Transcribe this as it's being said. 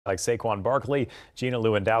Like Saquon Barkley, Gina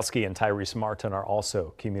Lewandowski, and Tyrese Martin are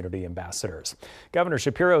also community ambassadors. Governor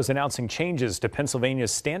Shapiro is announcing changes to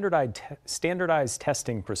Pennsylvania's standardized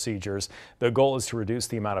testing procedures. The goal is to reduce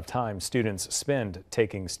the amount of time students spend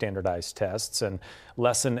taking standardized tests and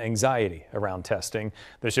lessen anxiety around testing.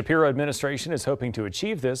 The Shapiro administration is hoping to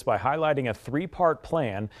achieve this by highlighting a three-part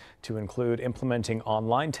plan to include implementing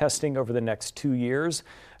online testing over the next 2 years,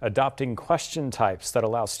 adopting question types that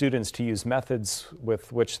allow students to use methods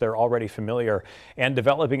with which they're already familiar, and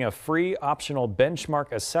developing a free optional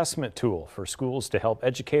benchmark assessment tool for schools to help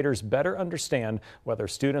educators better understand whether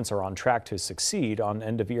students are on track to succeed on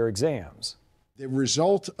end-of-year exams. The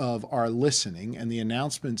result of our listening and the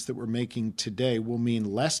announcements that we're making today will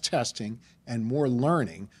mean less testing and more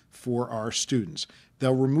learning for our students.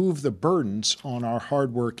 They'll remove the burdens on our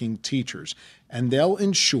hardworking teachers, and they'll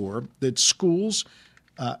ensure that schools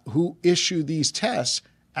who issue these tests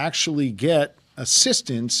actually get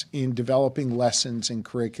assistance in developing lessons and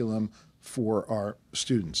curriculum for our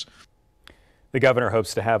students. The governor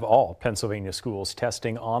hopes to have all Pennsylvania schools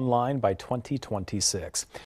testing online by 2026.